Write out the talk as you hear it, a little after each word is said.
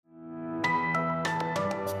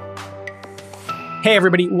Hey,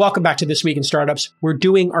 everybody. Welcome back to This Week in Startups. We're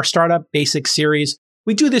doing our Startup Basics series.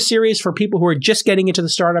 We do this series for people who are just getting into the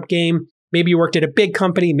startup game. Maybe you worked at a big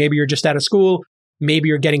company. Maybe you're just out of school. Maybe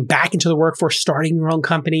you're getting back into the workforce, starting your own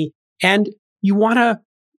company. And you want to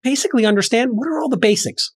basically understand, what are all the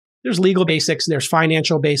basics? There's legal basics, there's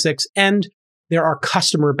financial basics, and there are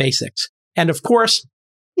customer basics. And of course,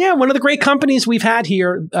 one of the great companies we've had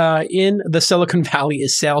here in the Silicon Valley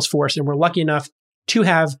is Salesforce. And we're lucky enough to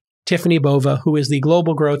have Tiffany Bova, who is the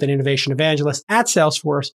Global Growth and Innovation Evangelist at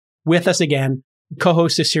Salesforce, with us again,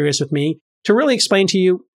 co-host this series with me, to really explain to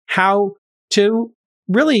you how to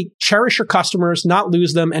really cherish your customers, not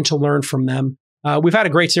lose them, and to learn from them. We've had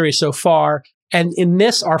a great series so far. And in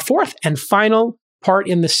this, our fourth and final part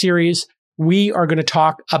in the series, we are going to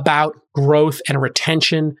talk about growth and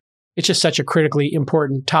retention. It's just such a critically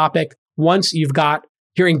important topic. Once you've got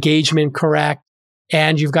your engagement correct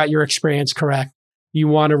and you've got your experience correct, you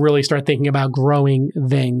want to really start thinking about growing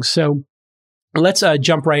things. So let's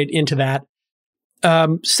jump right into that.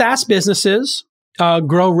 SaaS businesses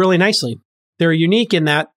grow really nicely. They're unique in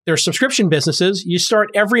that they're subscription businesses. You start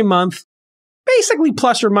every month, basically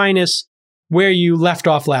plus or minus where you left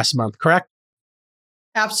off last month, correct?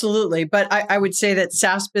 Absolutely. But I would say that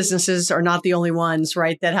SaaS businesses are not the only ones,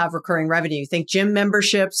 right, that have recurring revenue. Think gym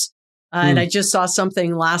memberships. And I just saw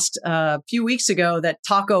something last few weeks ago that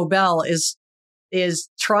Taco Bell is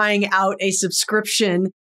trying out a subscription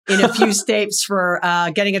in a few states for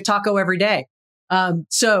getting a taco every day.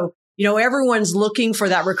 So, everyone's looking for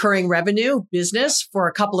that recurring revenue business for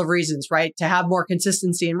a couple of reasons, right? To have more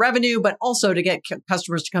consistency in revenue, but also to get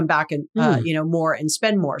customers to come back and, more and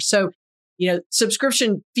spend more. So,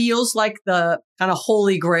 subscription feels like the kind of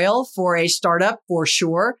holy grail for a startup for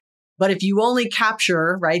sure. But if you only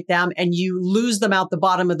capture, right, them and you lose them out the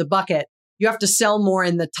bottom of the bucket, you have to sell more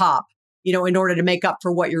in the top, in order to make up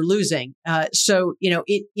for what you're losing. So,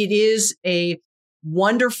 it is a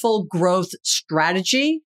wonderful growth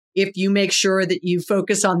strategy if you make sure that you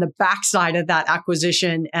focus on the backside of that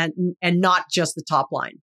acquisition and not just the top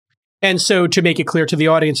line. And so to make it clear to the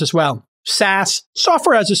audience as well, SaaS,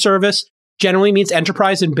 software as a service, generally means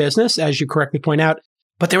enterprise and business, as you correctly point out.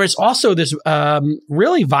 But there is also this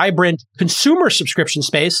really vibrant consumer subscription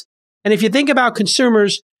space. And if you think about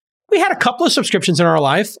consumers, we had a couple of subscriptions in our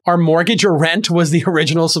life. Our mortgage or rent was the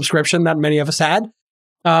original subscription that many of us had.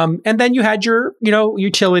 And then you had your,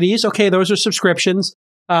 utilities. Okay, those are subscriptions,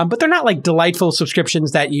 but they're not like delightful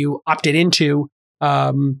subscriptions that you opted into.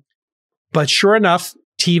 But sure enough,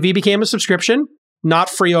 TV became a subscription, not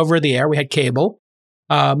free over the air. We had cable.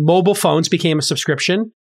 Mobile phones became a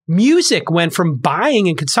subscription. Music went from buying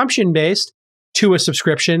and consumption based to a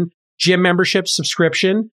subscription. Gym membership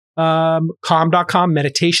subscription. Calm.com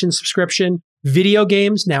meditation subscription, video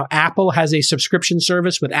games. Now Apple has a subscription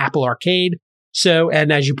service with Apple Arcade. So,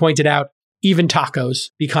 and as you pointed out, even tacos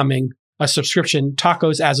becoming a subscription,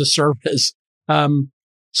 tacos as a service.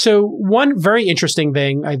 So one very interesting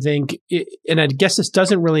thing, I think, and I guess this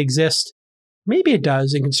doesn't really exist. Maybe it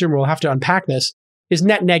does in consumer. We'll have to unpack this, is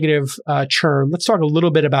net negative churn. Let's talk a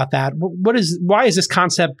little bit about that. Why is this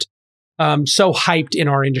concept so hyped in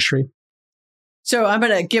our industry? So I'm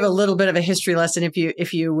going to give a little bit of a history lesson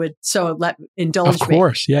if you would indulge me. Of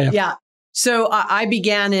course. Yeah. So I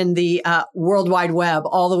began in the World Wide Web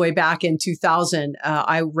all the way back in 2000.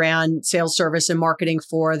 I ran sales, service, and marketing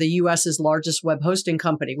for the US's largest web hosting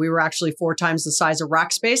company. We were actually 4 times the size of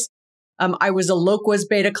Rackspace. I was a Loquaz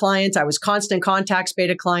beta client. I was Constant Contacts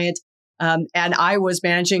beta client. And I was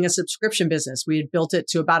managing a subscription business. We had built it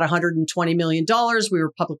to about $120 million. We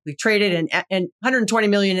were publicly traded and $120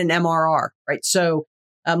 million in MRR, right? So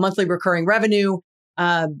monthly recurring revenue.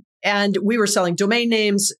 And we were selling domain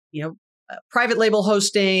names, private label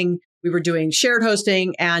hosting. We were doing shared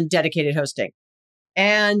hosting and dedicated hosting.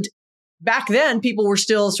 And back then, people were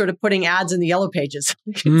still sort of putting ads in the yellow pages.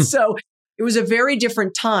 So it was a very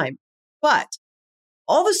different time. But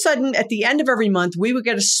all of a sudden, at the end of every month, we would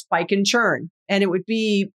get a spike in churn, and it would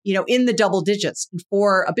be, in the double digits. And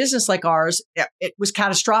for a business like ours, it was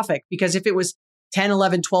catastrophic because if it was 10,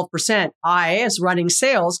 11, 12%, as running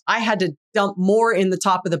sales, I had to dump more in the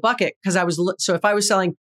top of the bucket because so if I was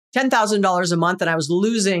selling $10,000 a month and I was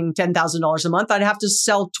losing $10,000 a month, I'd have to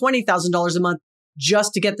sell $20,000 a month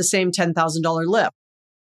just to get the same $10,000 lift.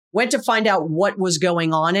 Went to find out what was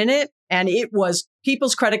going on in it, and it was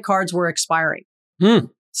people's credit cards were expiring.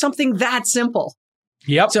 Something that simple.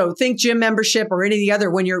 Yep. So think gym membership or any of the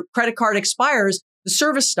other, when your credit card expires, the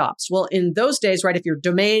service stops. Well, in those days, right, if your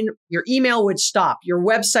domain, your email would stop, your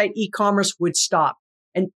website, e-commerce would stop,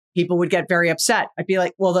 and people would get very upset. I'd be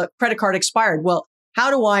like, well, the credit card expired. Well, How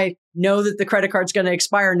do I know that the credit card's going to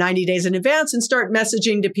expire 90 days in advance and start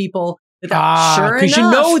messaging to people that sure enough.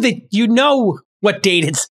 Because you know what date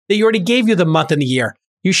it's, that you already gave you the month and the year.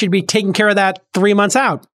 You should be taking care of that 3 months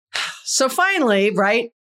out. So finally,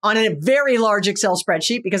 right, on a very large Excel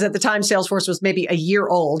spreadsheet, because at the time Salesforce was maybe a year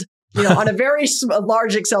old, on a very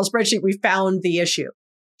large Excel spreadsheet, we found the issue.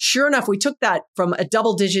 Sure enough, we took that from a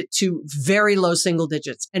double digit to very low single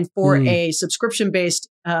digits. And for a subscription-based,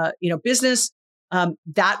 business,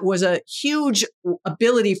 that was a huge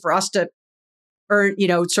ability for us to earn,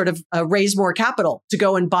 raise more capital to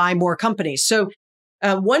go and buy more companies. So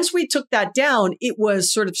once we took that down, it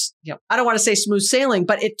was sort of, I don't want to say smooth sailing,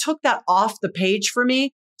 but it took that off the page for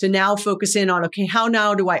me to now focus in on, okay, how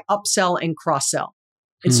now do I upsell and cross-sell?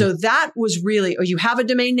 And so that was really, you have a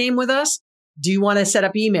domain name with us? Do you want to set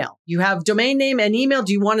up email? You have domain name and email.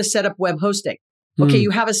 Do you want to set up web hosting? Okay,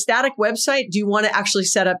 you have a static website. Do you want to actually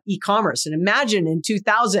set up e-commerce? And imagine in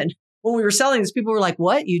 2000, when we were selling this, people were like,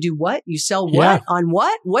 what? You do what? You sell what? On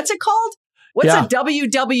what? What's it called? What's a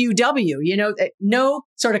www? No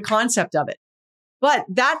sort of concept of it. But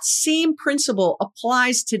that same principle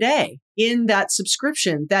applies today in that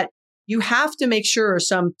subscription, that you have to make sure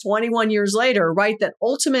some 21 years later, right, that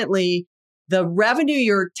ultimately the revenue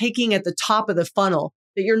you're taking at the top of the funnel,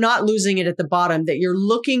 that you're not losing it at the bottom, that you're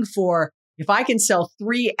looking for, if I can sell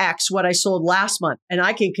 3x what I sold last month and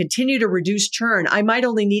I can continue to reduce churn, I might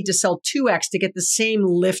only need to sell 2x to get the same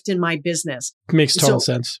lift in my business. Makes total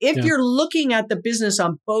sense. If you're looking at the business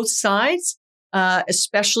on both sides,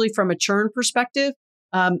 especially from a churn perspective,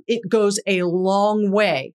 it goes a long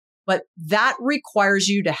way. But that requires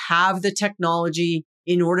you to have the technology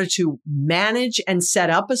in order to manage and set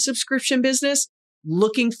up a subscription business,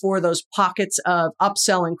 looking for those pockets of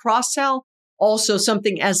upsell and cross-sell. Also,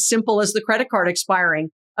 something as simple as the credit card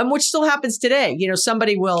expiring, which still happens today.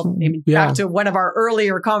 Somebody will, back to one of our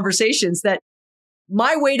earlier conversations, that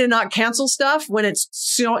my way to not cancel stuff when it's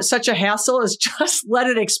such a hassle is just let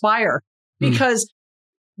it expire. Because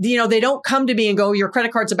they don't come to me and go, your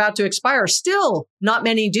credit card's about to expire. Still, not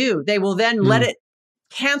many do. They will then let it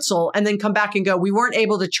cancel and then come back and go, we weren't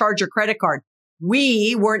able to charge your credit card.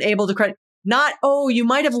 We weren't able to you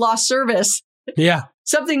might have lost service. Yeah.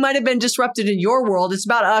 Something might have been disrupted in your world. It's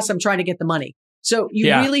about us. I'm trying to get the money. So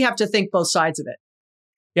you really have to think both sides of it.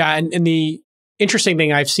 Yeah. And the interesting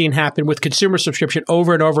thing I've seen happen with consumer subscription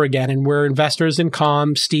over and over again, and we're investors in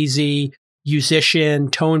Calm, Steezy, Musician,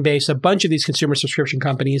 Tonebase, a bunch of these consumer subscription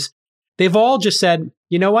companies, they've all just said,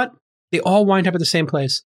 you know what? They all wind up at the same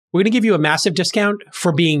place. We're going to give you a massive discount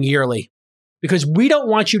for being yearly, because we don't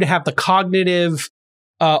want you to have the cognitive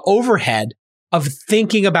overhead of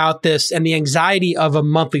thinking about this and the anxiety of a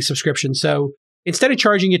monthly subscription. So instead of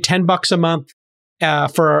charging you $10 a month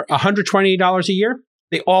for $120 a year,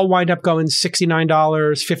 they all wind up going $69,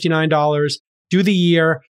 $59, do the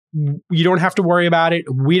year. You don't have to worry about it.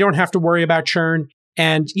 We don't have to worry about churn.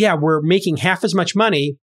 And we're making half as much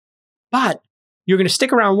money, but you're going to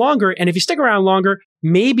stick around longer. And if you stick around longer,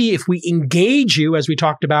 maybe if we engage you, as we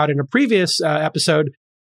talked about in a previous episode,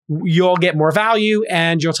 you'll get more value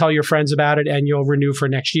and you'll tell your friends about it and you'll renew for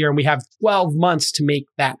next year. And we have 12 months to make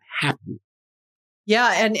that happen.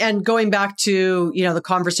 Yeah. And going back to, the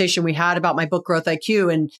conversation we had about my book, Growth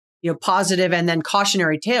IQ, and, positive and then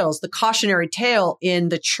cautionary tales. The cautionary tale in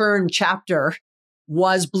the churn chapter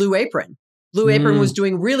was Blue Apron. Blue Apron was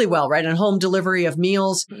doing really well, right? On home delivery of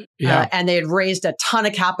meals. And they had raised a ton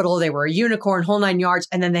of capital. They were a unicorn, whole 9 yards.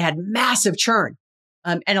 And then they had massive churn.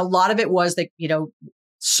 And a lot of it was they,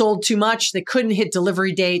 sold too much. They couldn't hit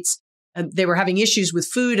delivery dates. They were having issues with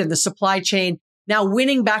food and the supply chain. Now,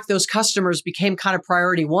 winning back those customers became kind of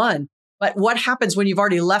priority one. But what happens when you've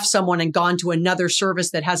already left someone and gone to another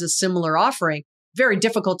service that has a similar offering? Very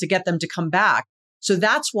difficult to get them to come back. So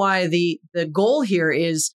that's why the goal here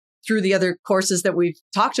is, through the other courses that we've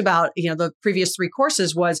talked about, the previous 3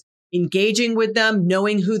 courses, was engaging with them,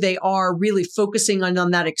 knowing who they are, really focusing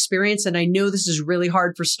on that experience. And I know this is really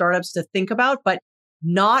hard for startups to think about, but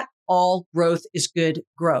not all growth is good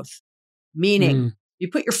growth. Meaning, you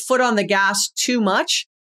put your foot on the gas too much,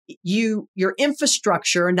 your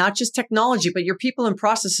infrastructure, not just technology, but your people and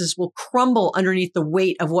processes will crumble underneath the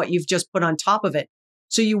weight of what you've just put on top of it.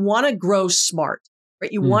 So you want to grow smart,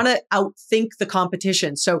 right? You want to outthink the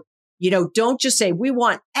competition. So, don't just say, we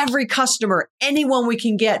want every customer, anyone we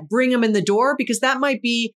can get, bring them in the door, because that might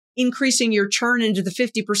be increasing your churn into the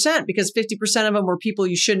 50%, because 50% of them were people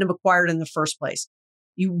you shouldn't have acquired in the first place.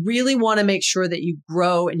 You really want to make sure that you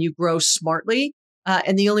grow and you grow smartly.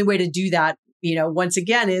 And the only way to do that, once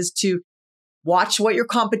again, is to Watch what your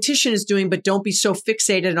competition is doing, but don't be so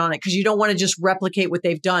fixated on it because you don't want to just replicate what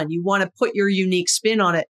they've done. You want to put your unique spin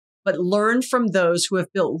on it, but learn from those who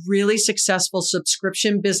have built really successful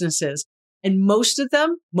subscription businesses. And most of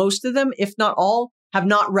them, if not all, have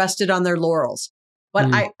not rested on their laurels. But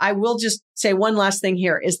I will just say one last thing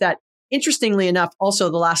here is that, interestingly enough, also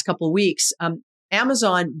the last couple of weeks,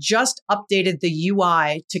 Amazon just updated the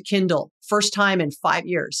UI to Kindle, first time in 5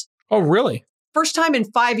 years. Oh, really? First time in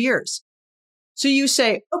 5 years. So you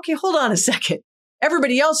say, okay, hold on a second.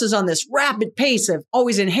 Everybody else is on this rapid pace of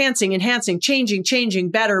always enhancing, changing,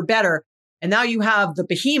 better. And now you have the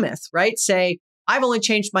behemoth, right? Say, I've only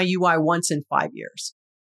changed my UI once in 5 years.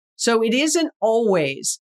 So it isn't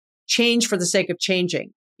always change for the sake of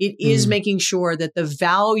changing. It is making sure that the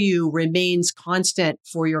value remains constant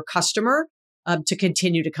for your customer to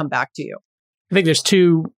continue to come back to you. I think there's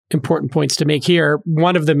two important points to make here.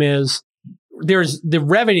 One of them is there's the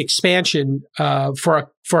revenue expansion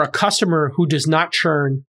for a customer who does not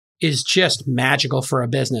churn is just magical for a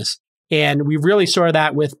business. And we really saw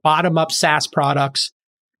that with bottom-up SaaS products.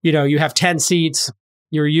 You know, you have 10 seats,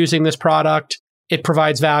 you're using this product, it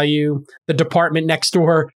provides value. The department next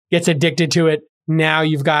door gets addicted to it. Now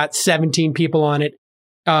you've got 17 people on it.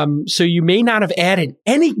 So you may not have added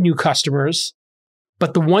any new customers,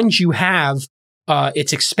 but the ones you have,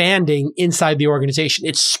 it's expanding inside the organization.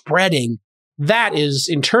 It's spreading. That is,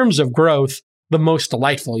 in terms of growth, the most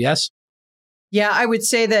delightful, yes? Yeah, I would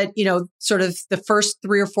say that, sort of the first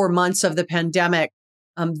 3 or 4 months of the pandemic,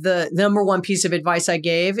 the number one piece of advice I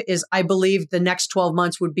gave is I believe the next 12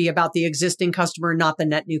 months would be about the existing customer, not the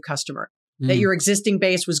net new customer. That your existing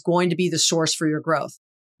base was going to be the source for your growth.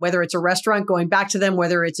 Whether it's a restaurant, going back to them,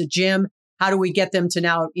 whether it's a gym, how do we get them to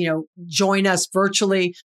now, join us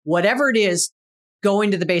virtually, whatever it is, going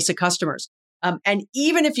to the basic customers. And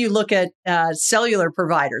even if you look at cellular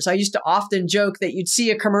providers, I used to often joke that you'd see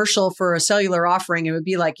a commercial for a cellular offering. It would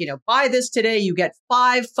be like, buy this today, you get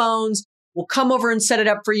 5 phones. We'll come over and set it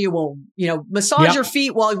up for you. We'll, massage your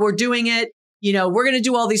feet while we're doing it. We're going to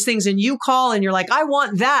do all these things and you call and you're like, I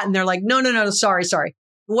want that. And they're like, no, sorry. It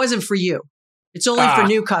wasn't for you. It's only for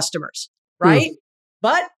new customers, right?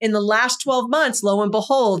 But in the last 12 months, lo and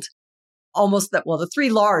behold, the 3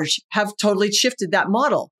 large have totally shifted that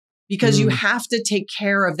model because you have to take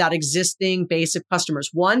care of that existing base of customers.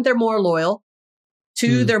 1, they're more loyal.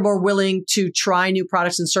 2, they're more willing to try new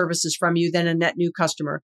products and services from you than a net new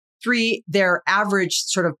customer. 3, their average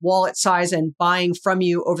sort of wallet size and buying from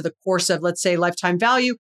you over the course of, let's say, lifetime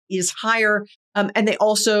value is higher. And they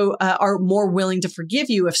also are more willing to forgive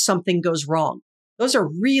you if something goes wrong. Those are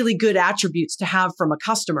really good attributes to have from a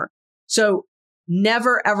customer. So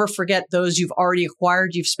never, ever forget those you've already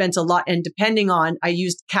acquired. You've spent a lot. And depending on, I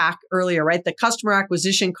used CAC earlier, right? The customer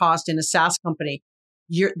acquisition cost in a SaaS company.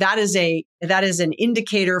 That is an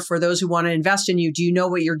indicator for those who want to invest in you. Do you know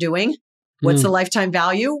what you're doing? What's the lifetime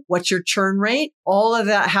value? What's your churn rate? All of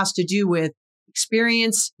that has to do with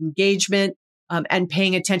experience, engagement, and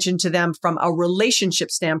paying attention to them from a relationship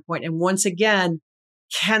standpoint. And once again,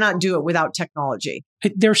 cannot do it without technology.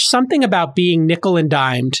 There's something about being nickel and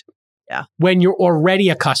dimed when you're already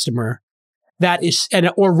a customer that is, and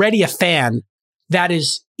already a fan, that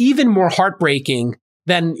is even more heartbreaking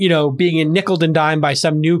than, being nickel and dimed by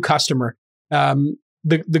some new customer.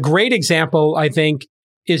 The great example, I think,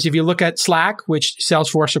 is if you look at Slack, which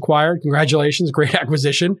Salesforce acquired, congratulations, great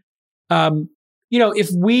acquisition. If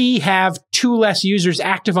we have 2 less users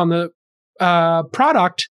active on the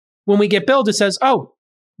product, when we get billed, it says, oh,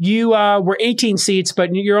 you were 18 seats, but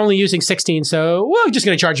you're only using 16. So we're just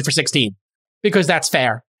going to charge you for 16 because that's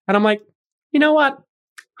fair. And I'm like, you know what?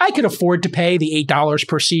 I could afford to pay the $8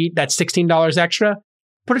 per seat. That's $16 extra.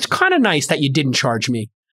 But it's kind of nice that you didn't charge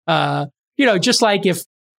me. Just like if,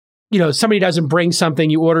 somebody doesn't bring something,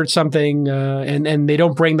 you ordered something and they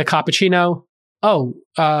don't bring the cappuccino. Oh,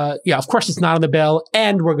 of course it's not on the bill.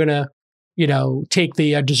 And we're going to, take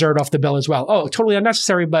the dessert off the bill as well. Oh, totally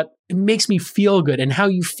unnecessary, but it makes me feel good. And how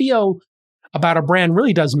you feel about a brand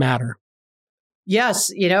really does matter.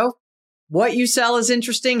 Yes. What you sell is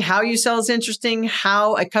interesting. How you sell is interesting.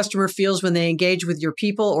 How a customer feels when they engage with your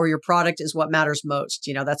people or your product is what matters most.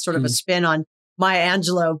 That's sort of a spin on Maya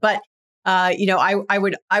Angelou. But I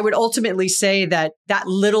would ultimately say that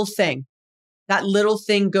little thing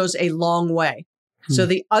goes a long way. So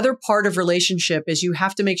the other part of relationship is you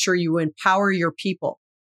have to make sure you empower your people,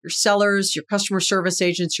 your sellers, your customer service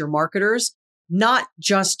agents, your marketers, not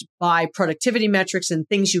just by productivity metrics and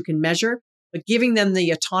things you can measure, but giving them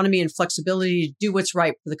the autonomy and flexibility to do what's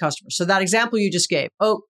right for the customer. So that example you just gave,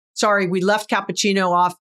 oh, sorry, we left cappuccino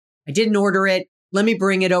off. I didn't order it. Let me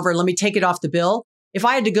bring it over. Let me take it off the bill. if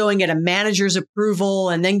I had to go and get a manager's approval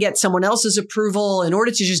and then get someone else's approval in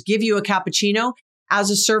order to just give you a cappuccino, as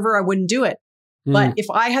a server, I wouldn't do it. But if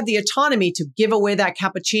I had the autonomy to give away that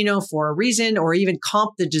cappuccino for a reason or even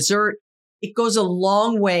comp the dessert, it goes a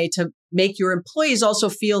long way to make your employees also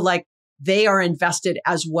feel like they are invested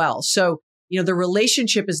as well. So, the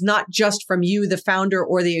relationship is not just from you, the founder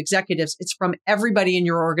or the executives. It's from everybody in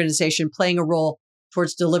your organization playing a role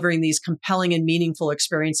towards delivering these compelling and meaningful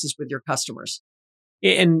experiences with your customers.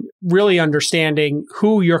 And really understanding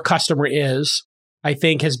who your customer is, I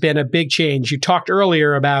think, has been a big change. You talked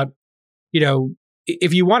earlier about,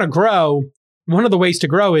 if you want to grow, one of the ways to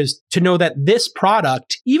grow is to know that this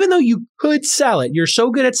product, even though you could sell it, you're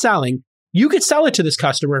so good at selling, you could sell it to this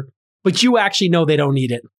customer, but you actually know they don't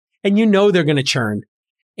need it. And they're going to churn.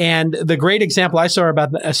 And the great example I saw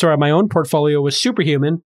in my own portfolio was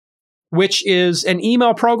Superhuman, which is an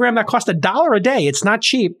email program that costs $1 a day. It's not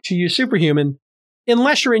cheap to use Superhuman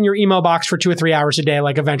unless you're in your email box for 2 or 3 hours a day,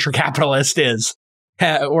 like a venture capitalist is,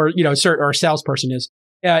 or a salesperson is.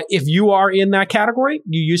 If you are in that category,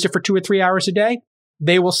 you use it for 2 or 3 hours a day,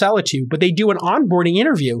 they will sell it to you. But they do an onboarding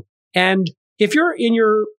interview. And if you're in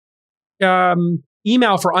your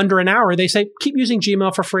email for under an hour, they say, keep using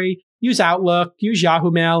Gmail for free, use Outlook, use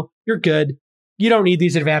Yahoo Mail, you're good. You don't need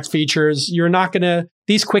these advanced features. You're not going to,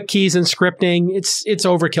 these quick keys and scripting, it's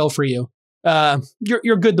overkill for you.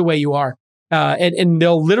 You're good the way you are. And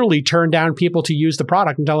they'll literally turn down people to use the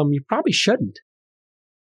product and tell them you probably shouldn't.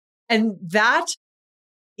 And that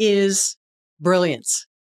is brilliance,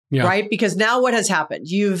 right? Because now what has happened?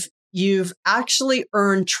 You've actually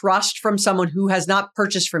earned trust from someone who has not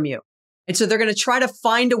purchased from you. And so they're going to try to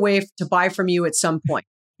find a way to buy from you at some point.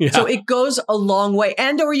 Yeah. So it goes a long way.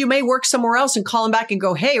 Or you may work somewhere else and call them back and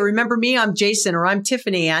go, hey, remember me? I'm Jason or I'm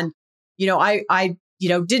Tiffany. And, I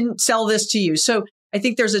didn't sell this to you. So I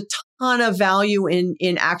think there's a ton of value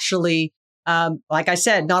in actually, like I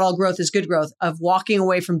said, not all growth is good growth, of walking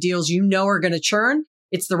away from deals are going to churn.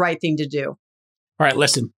 It's the right thing to do. All right,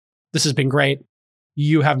 listen, this has been great.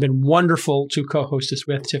 You have been wonderful to co-host this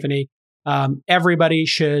with, Tiffany. Everybody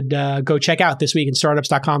should go check out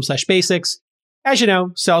thisweekinstartups.com/basics. As you know,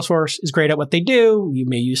 Salesforce is great at what they do. You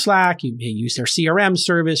may use Slack. You may use their CRM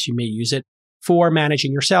service. You may use it for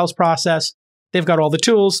managing your sales process. They've got all the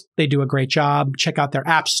tools. They do a great job. Check out their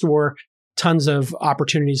app store. Tons of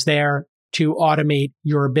opportunities there to automate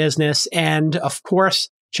your business. And of course,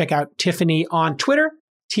 check out Tiffany on Twitter,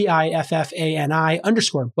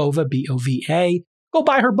 TIFFANI_Bova, BOVA. Go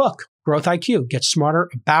buy her book, Growth IQ. Get smarter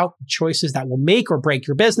about the choices that will make or break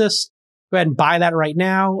your business. Go ahead and buy that right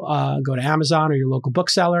now. Go to Amazon or your local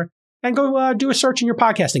bookseller and go do a search in your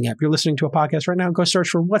podcasting app. You're listening to a podcast right now. Go search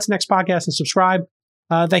for What's Next Podcast and subscribe.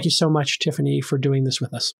 Thank you so much, Tiffany, for doing this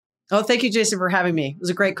with us. Oh, thank you, Jason, for having me. It was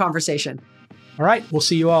a great conversation. All right. We'll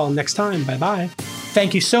see you all next time. Bye-bye.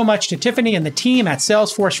 Thank you so much to Tiffany and the team at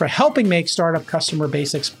Salesforce for helping make Startup Customer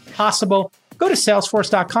Basics possible. Go to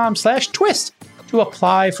salesforce.com/twist to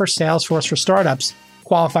apply for Salesforce for Startups.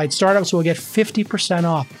 Qualified startups will get 50%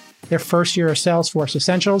 off their first year of Salesforce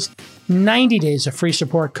Essentials, 90 days of free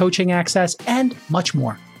support, coaching access, and much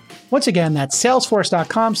more. Once again, that's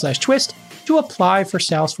salesforce.com/twist to apply for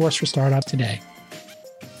Salesforce for Startups today.